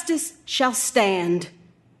justice shall stand,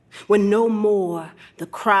 when no more the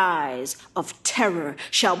cries of terror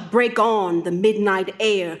shall break on the midnight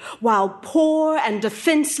air, while poor and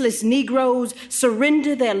defenseless Negroes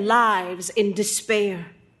surrender their lives in despair.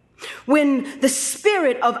 When the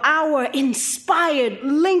spirit of our inspired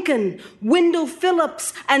Lincoln, Wendell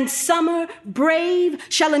Phillips, and Summer Brave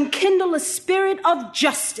shall enkindle a spirit of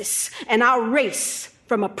justice and our race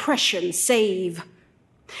from oppression save.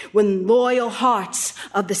 When loyal hearts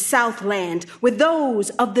of the Southland with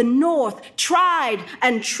those of the North, tried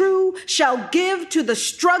and true, shall give to the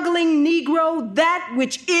struggling Negro that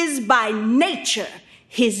which is by nature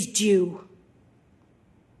his due.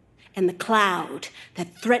 And the cloud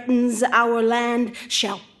that threatens our land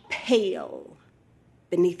shall pale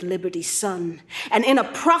beneath liberty's sun, and in a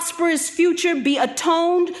prosperous future be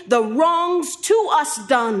atoned the wrongs to us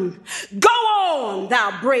done. Go on,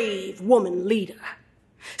 thou brave woman leader.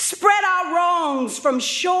 Spread our wrongs from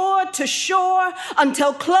shore to shore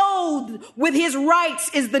until clothed with his rights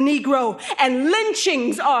is the Negro, and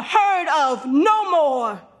lynchings are heard of no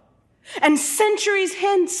more. And centuries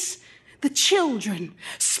hence, the children,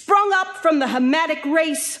 sprung up from the Hamitic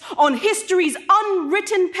race, on history's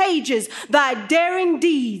unwritten pages, thy daring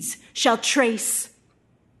deeds shall trace.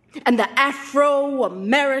 And the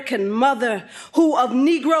Afro-American mother, who of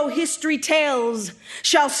Negro history tells,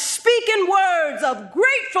 shall speak in words of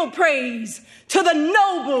grateful praise to the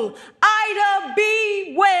noble Ida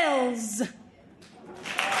B. Wells.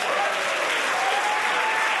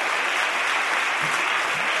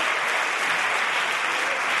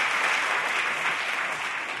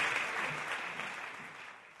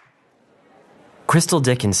 Crystal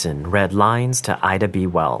Dickinson read Lines to Ida B.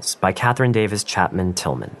 Wells by Catherine Davis Chapman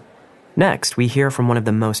Tillman. Next, we hear from one of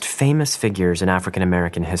the most famous figures in African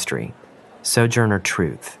American history, Sojourner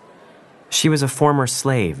Truth. She was a former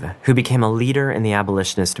slave who became a leader in the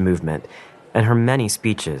abolitionist movement, and her many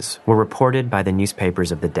speeches were reported by the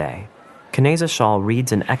newspapers of the day. Keneza Shaw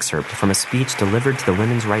reads an excerpt from a speech delivered to the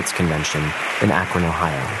Women's Rights Convention in Akron,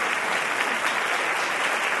 Ohio.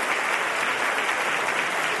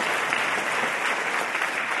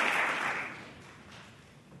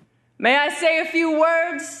 May I say a few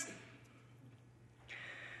words?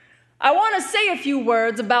 I want to say a few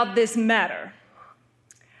words about this matter.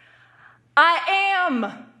 I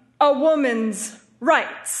am a woman's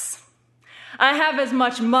rights. I have as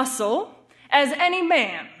much muscle as any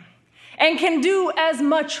man and can do as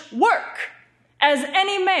much work as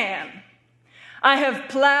any man. I have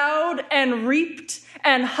plowed and reaped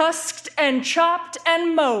and husked and chopped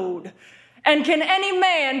and mowed, and can any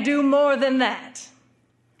man do more than that?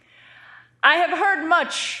 I have heard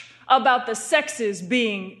much about the sexes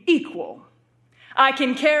being equal. I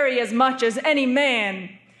can carry as much as any man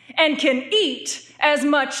and can eat as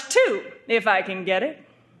much too, if I can get it.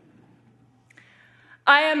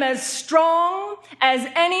 I am as strong as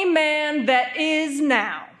any man that is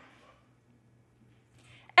now.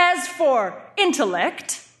 As for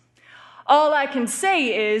intellect, all I can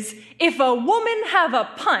say is, if a woman have a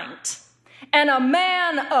pint and a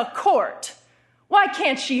man a quart, why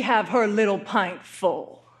can't she have her little pint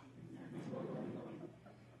full?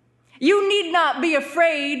 You need not be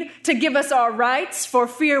afraid to give us our rights for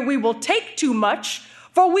fear we will take too much,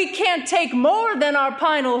 for we can't take more than our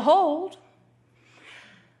pine'll hold.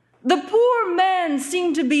 The poor men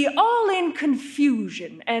seem to be all in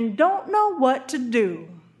confusion and don't know what to do.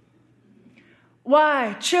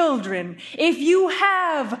 Why, children, if you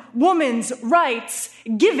have woman's rights,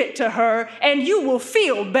 give it to her and you will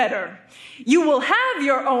feel better. You will have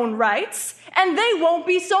your own rights, and they won't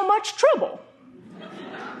be so much trouble.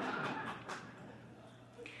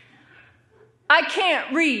 I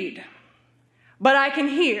can't read, but I can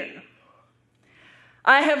hear.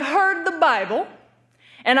 I have heard the Bible,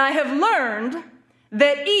 and I have learned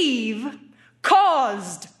that Eve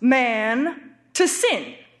caused man to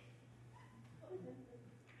sin.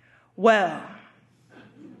 Well,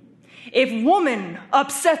 if woman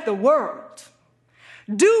upset the world,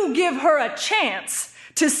 do give her a chance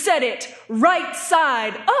to set it right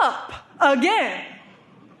side up again.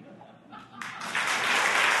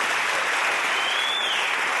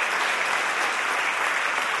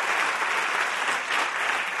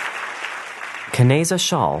 Keneza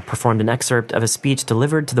Shaw performed an excerpt of a speech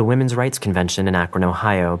delivered to the Women's Rights Convention in Akron,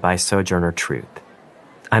 Ohio by Sojourner Truth.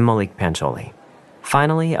 I'm Maulik Pancholy.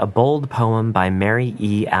 Finally, a bold poem by Mary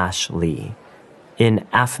E. Ash Lee. In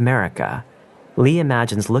Afmerica, Lee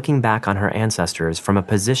imagines looking back on her ancestors from a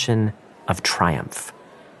position of triumph.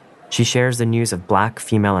 She shares the news of Black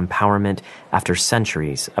female empowerment after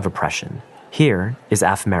centuries of oppression. Here is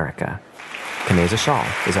Afmerica. Kaneza Shaw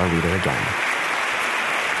is our reader again.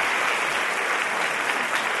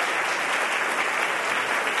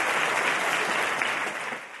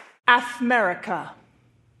 Afmerica.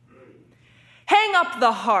 Hang up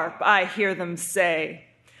the harp, I hear them say,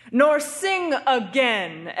 nor sing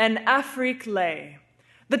again an Afrique lay.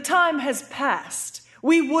 The time has passed,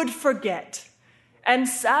 we would forget, and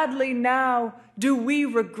sadly now do we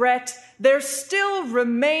regret there still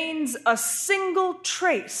remains a single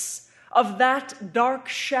trace of that dark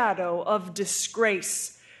shadow of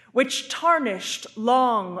disgrace, which tarnished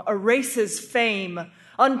long a race's fame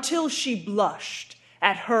until she blushed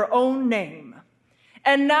at her own name.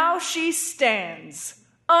 And now she stands,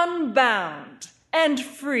 unbound and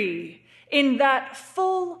free, in that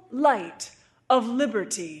full light of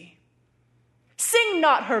liberty. Sing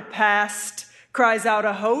not her past, cries out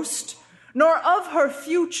a host, nor of her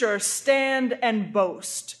future stand and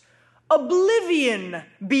boast. Oblivion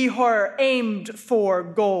be her aimed for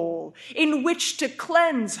goal, in which to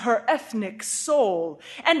cleanse her ethnic soul,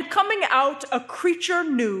 and coming out a creature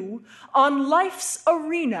new, on life's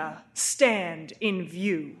arena stand in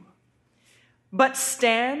view. But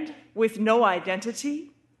stand with no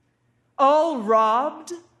identity, all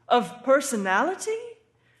robbed of personality?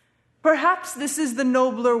 Perhaps this is the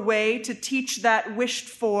nobler way to teach that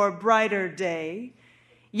wished-for brighter day.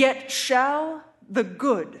 Yet shall the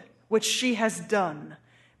good which she has done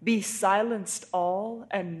be silenced all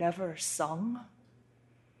and never sung?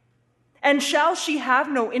 And shall she have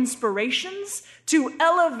no inspirations to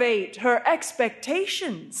elevate her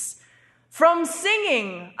expectations? From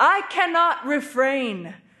singing I cannot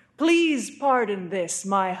refrain. Please pardon this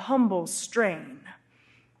my humble strain.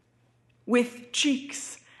 With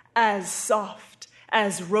cheeks as soft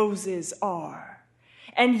as roses are,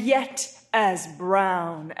 and yet as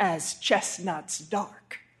brown as chestnuts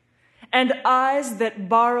dark, and eyes that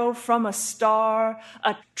borrow from a star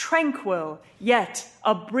a tranquil yet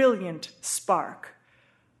a brilliant spark,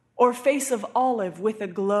 or face of olive with a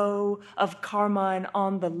glow of carmine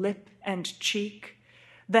on the lip and cheek,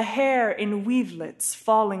 the hair in weavelets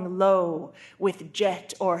falling low with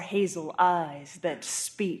jet or hazel eyes that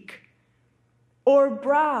speak, or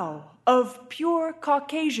brow of pure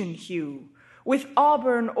Caucasian hue, with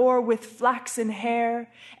auburn or with flaxen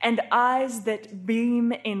hair, and eyes that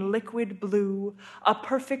beam in liquid blue, a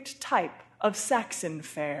perfect type of Saxon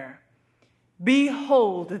fair.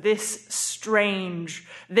 Behold this strange,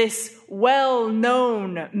 this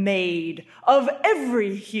well-known maid, of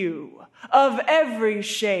every hue, of every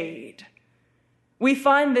shade. We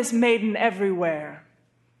find this maiden everywhere,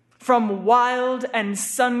 from wild and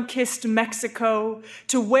sun-kissed Mexico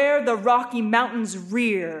to where the Rocky Mountains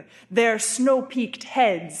rear their snow-peaked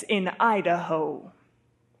heads in Idaho.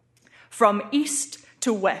 From east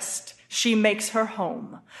to west she makes her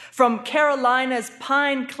home. From Carolina's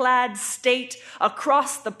pine-clad state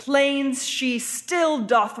across the plains she still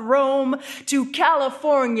doth roam to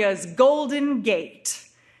California's Golden Gate,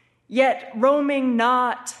 yet roaming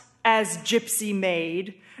not as gypsy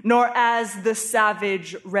maid, nor as the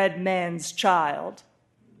savage red man's child,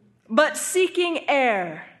 but seeking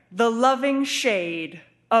air, the loving shade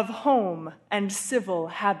of home and civil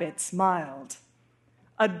habits mild,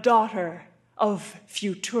 a daughter of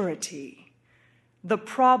futurity. The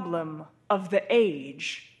problem of the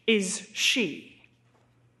age is she.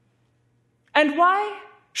 And why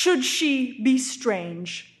should she be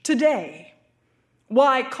strange today?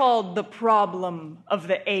 Why called the problem of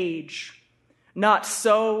the age? Not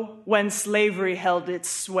so when slavery held its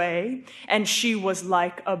sway, and she was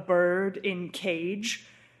like a bird in cage.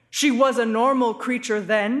 She was a normal creature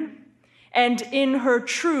then, and in her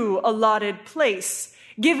true allotted place,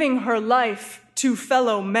 giving her life to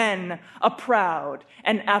fellow men, a proud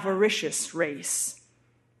and avaricious race.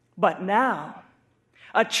 But now,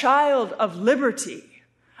 a child of liberty,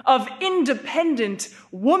 of independent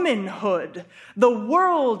womanhood, the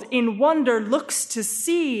world in wonder looks to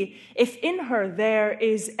see if in her there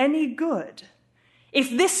is any good. If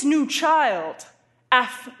this new child,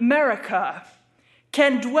 Afmerica,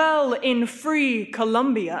 can dwell in free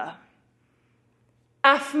Columbia.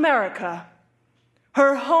 Afmerica,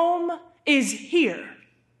 her home is here.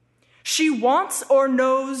 She wants or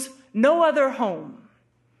knows no other home.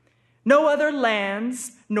 No other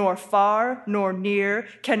lands, nor far nor near,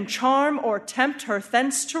 can charm or tempt her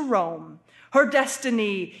thence to roam. Her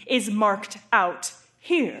destiny is marked out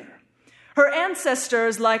here. Her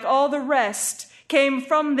ancestors, like all the rest, came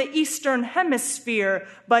from the Eastern Hemisphere,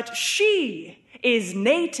 but she is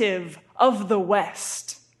native of the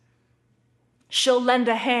West. She'll lend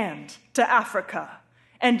a hand to Africa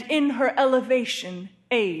and in her elevation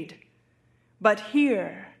aid. But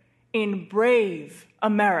here in brave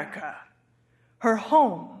America, her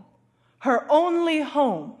home, her only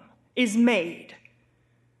home, is made.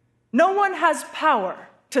 No one has power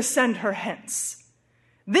to send her hence.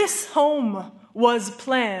 This home was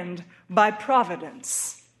planned by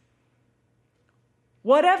Providence.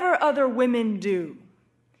 Whatever other women do,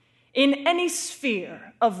 in any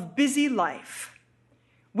sphere of busy life,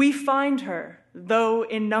 we find her, though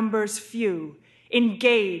in numbers few,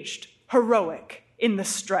 engaged, heroic in the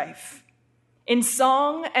strife. In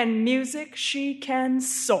song and music she can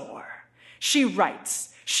soar. She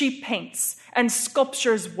writes, she paints, and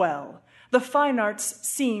sculptures well. The fine arts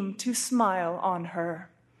seem to smile on her.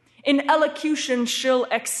 In elocution she'll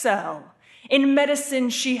excel. In medicine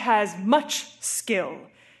she has much skill.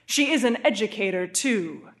 She is an educator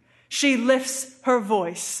too. She lifts her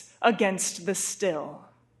voice against the still.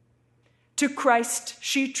 To Christ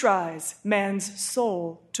she tries man's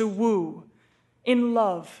soul to woo. In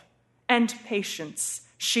love and patience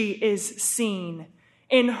she is seen.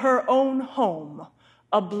 In her own home,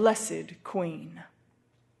 a blessed queen.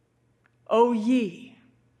 O ye,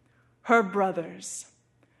 her brothers,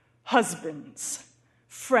 husbands,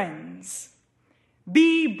 friends,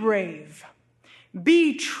 be brave,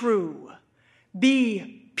 be true,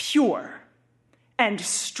 be pure and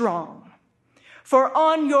strong. For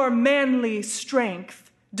on your manly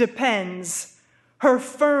strength depends her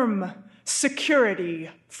firm security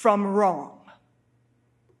from wrong.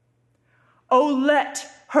 O let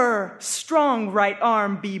her strong right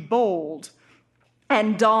arm be bold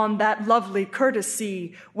and don that lovely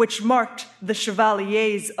courtesy which marked the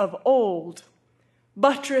chevaliers of old.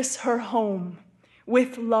 Buttress her home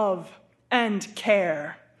with love and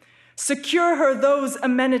care. Secure her those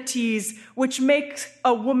amenities which make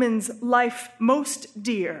a woman's life most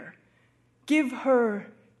dear. Give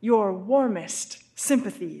her your warmest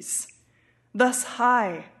sympathies. Thus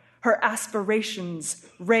high her aspirations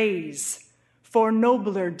raise for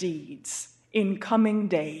nobler deeds in coming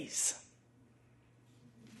days.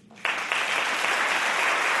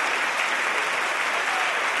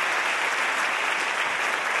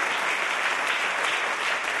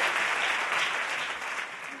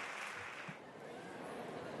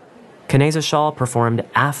 Kaneza Shaw performed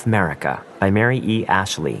Af-Merica by Mary E.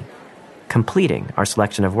 Ashley, completing our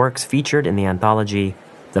selection of works featured in the anthology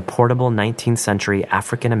The Portable 19th Century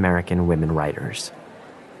African American Women Writers.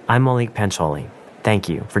 I'm Maulik Pancholy. Thank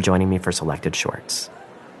you for joining me for Selected Shorts.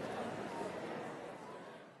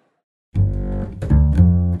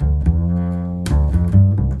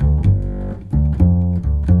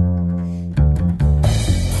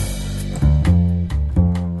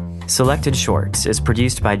 Selected Shorts is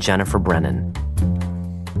produced by Jennifer Brennan.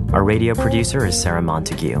 Our radio producer is Sarah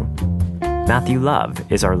Montague. Matthew Love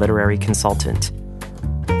is our literary consultant.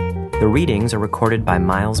 The readings are recorded by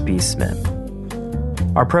Miles B. Smith.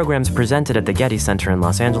 Our programs presented at the Getty Center in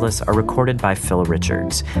Los Angeles are recorded by Phil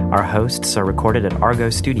Richards. Our hosts are recorded at Argo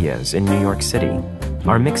Studios in New York City.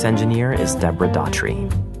 Our mix engineer is Deborah Daughtry.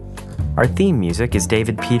 Our theme music is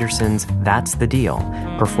David Peterson's That's the Deal,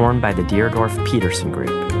 performed by the Deerdorf Peterson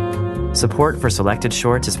Group. Support for Selected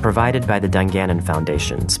Shorts is provided by the Dungannon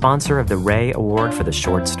Foundation, sponsor of the Ray Award for the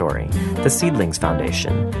Short Story, the Seedlings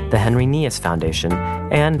Foundation, the Henry Nias Foundation,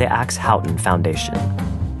 and the Axe Houghton Foundation.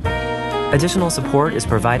 Additional support is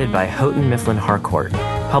provided by Houghton Mifflin Harcourt,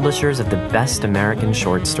 publishers of the Best American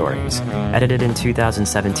Short Stories, edited in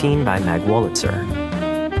 2017 by Meg Wolitzer.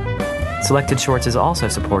 Selected Shorts is also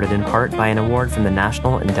supported in part by an award from the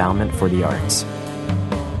National Endowment for the Arts.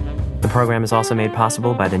 The program is also made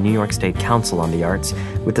possible by the New York State Council on the Arts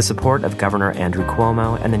with the support of Governor Andrew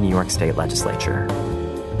Cuomo and the New York State Legislature.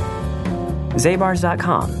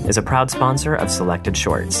 Zabars.com is a proud sponsor of Selected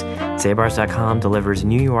Shorts. Zabars.com delivers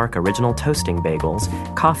New York original toasting bagels,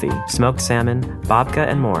 coffee, smoked salmon, babka,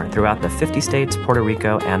 and more throughout the 50 states, Puerto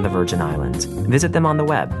Rico, and the Virgin Islands. Visit them on the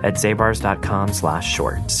web at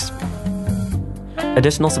zabars.com/shorts.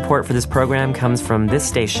 Additional support for this program comes from this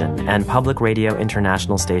station and Public Radio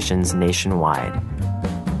International stations nationwide.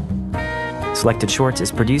 Selected Shorts is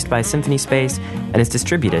produced by Symphony Space and is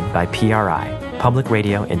distributed by PRI, Public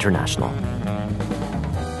Radio International.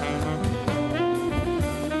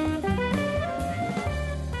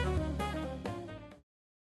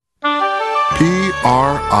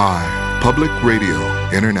 PRI, Public Radio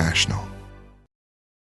International.